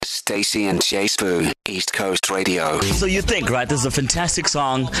Stacey and Jay Spoo, East Coast Radio. So you think, right, this is a fantastic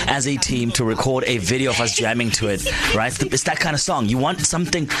song as a team to record a video of us jamming to it, right? It's that kind of song. You want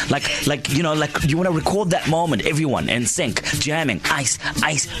something like you want to record that moment, everyone in sync, jamming, ice,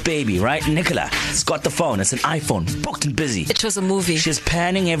 baby, right? Nicola's got the phone. It's an iPhone, booked and busy. It was a movie. She's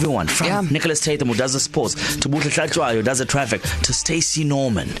panning everyone from Nicholas Tatham, who does the sports, to Butle Tlatjwayo, who does the traffic, to Stacey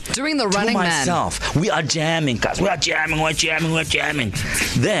Norman. Doing the Running Man. Myself. We are jamming, guys. We're jamming.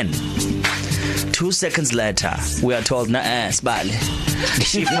 Then 2 seconds later, we are told, Sibali,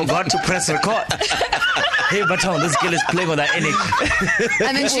 she forgot to press record. Hey, Baton, this girl is playing on that Enik.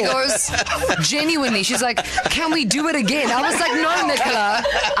 And then she goes, genuinely, she's like, can we do it again? I was like, no, Nicola,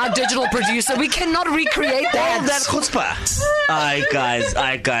 our digital producer, we cannot recreate that. All that chutzpah.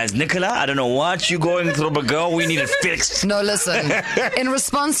 Aye, guys. Nicola, I don't know what you're going through, but girl, we need it fixed. No, listen. In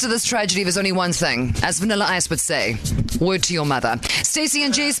response to this tragedy, there's only one thing. As Vanilla Ice would say, word to your mother. Stacey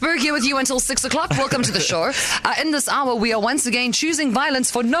and Jay Spoo here with you until 6 o'clock. Welcome to the show. In this hour, we are once again choosing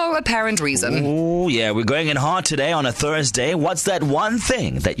violence for no apparent reason. Oh, yeah, we're going in hard today on a Thursday. What's that one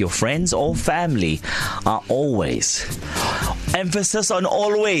thing that your friends or family are always, emphasis on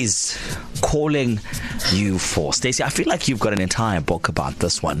always, calling you for? Stacey, I feel like you've got an entire book about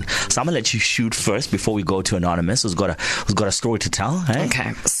this one. So I'm going to let you shoot first before we go to Anonymous, who's got a story to tell. Hey?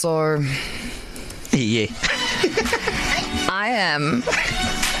 Okay, so... Yeah. I am...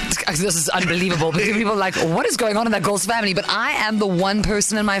 This is unbelievable because people are like, what is going on in that girl's family? But I am the one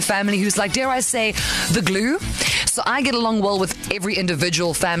person in my family who's like, dare I say, the glue. So I get along well with every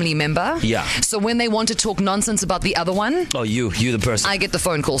individual family member. Yeah. So when they want to talk nonsense about the other one... Oh, you the person. I get the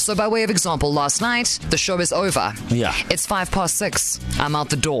phone call. So by way of example, last night, the show is over. Yeah. It's 6:05. I'm out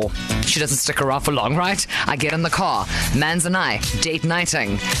the door. She doesn't stick around for long, right? I get in the car. Mans and I, date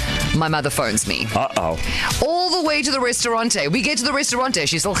nighting. My mother phones me. Uh-oh. All the way to the restaurante. We get to the restaurante.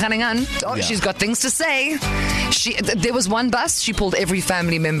 She's still hanging on. Oh, yeah. She's got things to say. There was one bus. She pulled every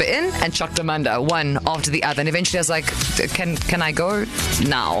family member in and chucked them under, one after the other. And eventually I was like, can I go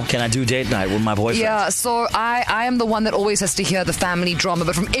now? Can I do date night with my boyfriend? Yeah, so I am the one that always has to hear the family drama,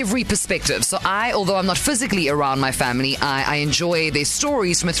 but from every perspective. So although I'm not physically around my family, I enjoy their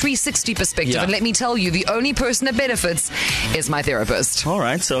stories from a 360 perspective. Yeah. And let me tell you, the only person that benefits is my therapist. All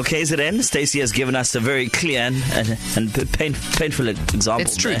right, so KZN, Stacey has given us a very clear and painful example.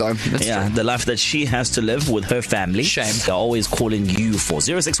 It's true, though. It's true. The life that she has to live with her family. Shame. They're always calling you for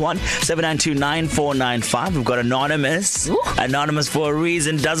 061-792-9495. We've got Anonymous. Ooh. Anonymous for a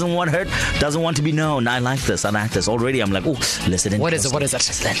reason. Doesn't want to be known. I like this. Already I'm like, oh, listen in. What is it?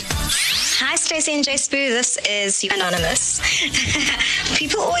 Hi, Stacey and Jay Spoo. This is Anonymous.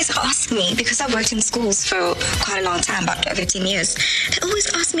 People always ask me, because I worked in schools for quite a long time, about over 10 years, they always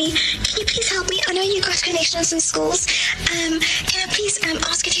ask me, can you please help me? I know you got connections in schools. Can I please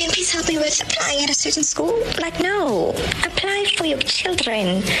ask if you can please help me with applying at a certain school? Like, no. Apply for your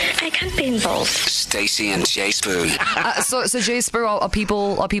children. I can't be involved. Stacey and Jay Spoo. So Jay Spoo, are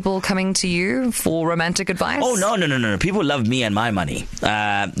people coming to you for romantic advice? Oh, no. People love me and my money. Is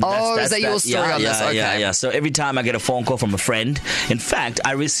that your story on this? Okay. Yeah. So every time I get a phone call from a friend, in fact,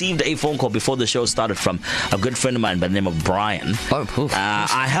 I received a phone call before the show started from a good friend of mine by the name of Brian.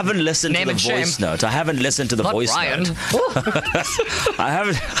 I haven't listened to the voice note. I haven't listened to the voice note. I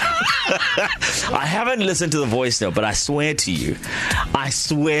haven't listened to the voice note, but I swear to you,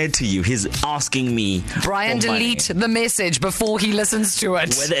 he's asking me. Brian, delete the message before he listens to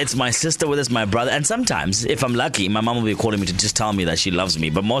it. Whether it's my sister, whether it's my brother, and sometimes, if I'm lucky, my mom will be calling me to just tell me that she loves me.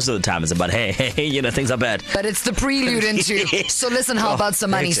 But most of the time, it's about, hey, things are bad. But it's the prelude into. So listen, how about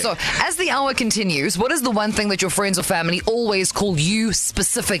some money? So as the hour continues, what is the one thing that your friends or family always call you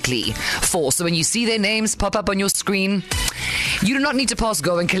specifically for? So when you see their names pop up on your screen, you do not need to pass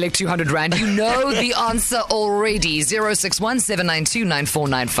go and collect 200 Rand. You know the answer already.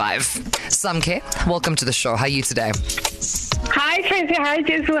 061-792-9495. Samke, welcome to the show. How are you today? Hi, Tracy. Hi,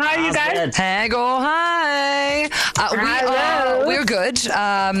 Jesu. How are you guys? Hey, hi. We're good.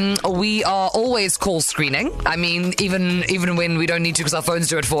 We are always call screening. I mean, even when we don't need to because our phones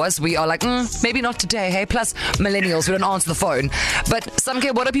do it for us, we are like, maybe not today. Hey, plus millennials, we don't answer the phone. But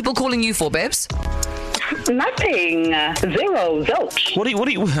Samke, what are people calling you for, babes? Nothing. Zero. Zilch. What do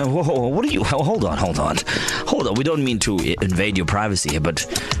you? Hold on. We don't mean to invade your privacy here, but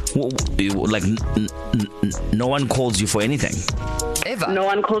no one calls you for anything. Ever? No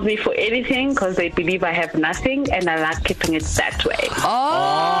one calls me for anything because they believe I have nothing, and I like keeping it that way. Oh,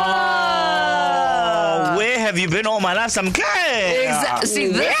 where have you been all my life? I'm gay. Exactly. See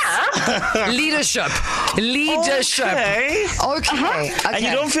this? Yeah. Leadership. Okay. And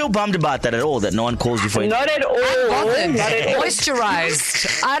you don't feel bummed about that at all, that no one calls you for anything? Not at all. Moisturized.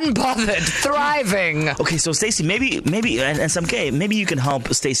 unbothered, thriving. Okay, so Stacey, maybe, and some K, maybe you can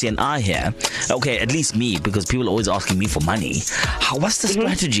help Stacey and I here. Okay, at least me, because people are always asking me for money. What's the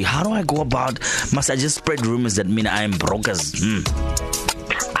strategy? How do I go about? Must I just spread rumors that mean I am broke as?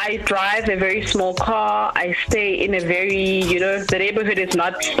 I drive a very small car. I stay in a very, the neighborhood is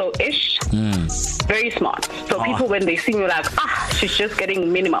not so ish. Very smart. So people, when they see me, like, she's just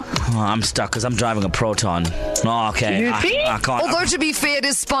getting minimum. I'm stuck because I'm driving a Proton. Oh, okay. You see? I can't. Although, to be fair, it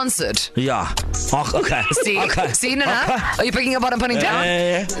is sponsored. Yeah. Oh, okay. See, Nana? Are you picking up what I'm putting down?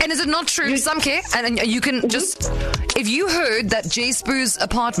 Yeah. And is it not true, Samke? And you can just... If you heard that Jay Spoo's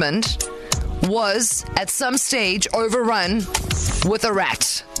apartment was, at some stage, overrun with a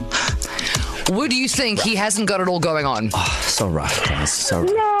rat, would you think he hasn't got it all going on? Oh, so rough, guys. So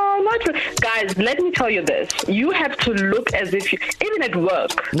rough. No, not true. Guys, let me tell you this. You have to look as if you, even at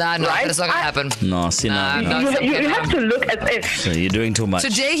work. No, right? that's not going to happen. No, see, no. You have to look as if. So you're doing too much.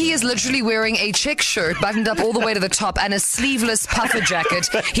 Today he is literally wearing a check shirt buttoned up all the way to the top and a sleeveless puffer jacket.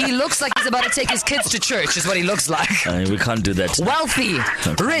 He looks like he's about to take his kids to church, is what he looks like. We can't do that. Wealthy,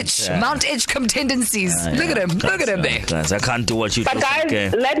 rich, Mount Edgecombe tendencies. Look at him. Look at him there. Guys, I can't do what you do. But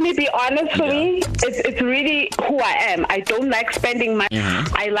guys, let me be honest for me. It's really who I am. I don't like spending money.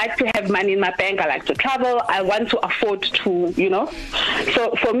 I like to have money in my bank. I like to travel. I want to afford to,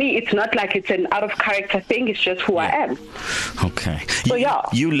 So for me, it's not like it's an out of character thing. It's just who I am. Okay. So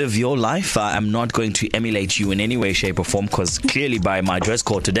you live your life. I'm not going to emulate you in any way, shape, or form, because clearly by my dress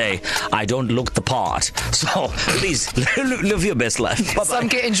code today, I don't look the part. So please live your best life.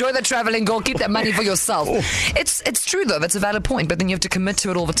 Samke, enjoy the traveling. Go keep that money for yourself. It's true though. That's a valid point. But then you have to commit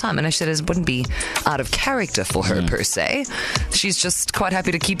to it all the time. And I said it wouldn't be out of character for her per se. She's just quite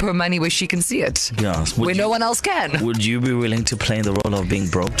happy to keep her money where she can see it. Yeah. Where no one else can. Would you be willing to play the role of being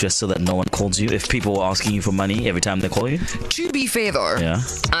broke just so that no one calls you if people were asking you for money every time they call you? To be fair though,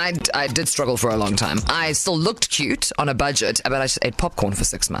 I did struggle for a long time. I still looked cute on a budget, but I just ate popcorn for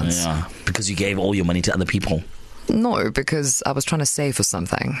 6 months. Yeah, because you gave all your money to other people. No, because I was trying to save for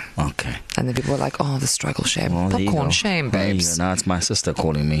something. Okay. And then people were like, the struggle, shame. Well, Popcorn, shame, babes. Now it's my sister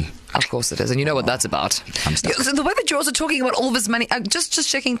calling me. Of course it is. And you know what that's about. I'm stuck. So the way that you're also talking about all of his money, just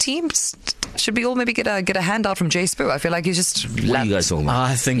checking teams, should we all maybe get a handout from Jay Spoo? I feel like you just... What are you guys talking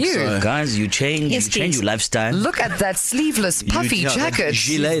about? I think so. Guys, you change your lifestyle. Look at that sleeveless, puffy jacket.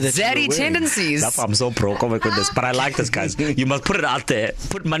 Daddy tendencies. I'm so broke. Oh my goodness. But I like this, guys. You must put it out there.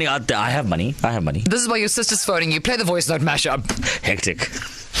 Put money out there. I have money. This is why your sister's phoning you. Play the voice note mashup. Hectic.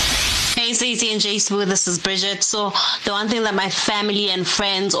 Hey, Stacey and Jay Spoo, this is Bridget. So the one thing that my family and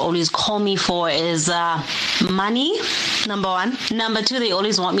friends always call me for is money, number one. Number two, they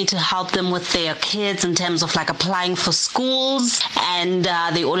always want me to help them with their kids in terms of like applying for schools. And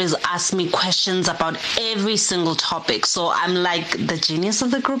they always ask me questions about every single topic. So I'm like the genius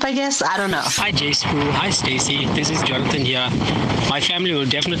of the group, I guess. I don't know. Hi, Jay Spoo. Hi, Stacey. This is Jonathan here. My family will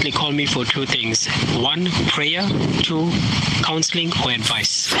definitely call me for two things. One, prayer. Two, counseling or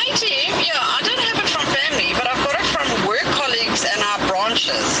advice. Hey team, I don't have it from family, but I've got it from work colleagues and our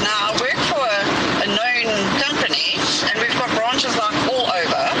branches. Now, I work for a known company, and we've got branches like all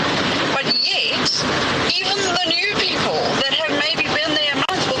over, but yet, even the new people that have maybe been there a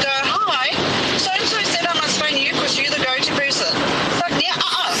month will go, hi, so-and-so said I must phone you because you're the go-to person. It's like,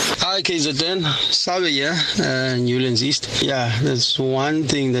 Hi, KZN. Sabe here, Newlands East. Yeah, that's one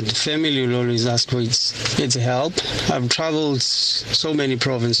thing that the family will always ask for. It's help. I've traveled so many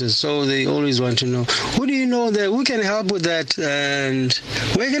provinces, so they always want to know, who do you know there? Who can help with that? And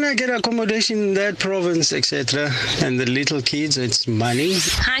where can I get accommodation in that province, etc. And the little kids, it's money.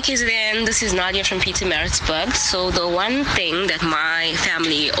 Hi, KZN. This is Nadia from Pietermaritzburg. So the one thing that my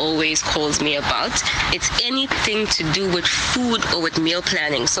family always calls me about, it's anything to do with food or with meal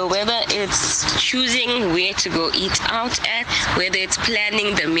planning. So whether it's choosing where to go eat out at, whether it's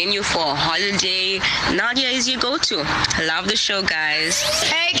planning the menu for a holiday, Nadia is your go-to. Love the show, guys.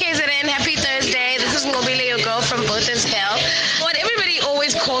 Hey, KZN, happy Thursday. This is Ngobile, your girl from Botha's Hell. What everybody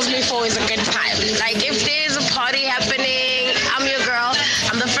always calls me for is a good time. Like, if there's a party happening, I'm your girl.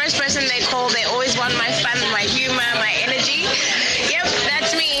 I'm the first person they call. They always want my fun, my humor, my energy. Yep,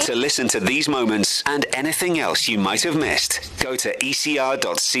 that's me. To listen to these moments and anything else you might have missed, go to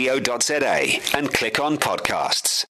ecr.co.za and click on podcasts.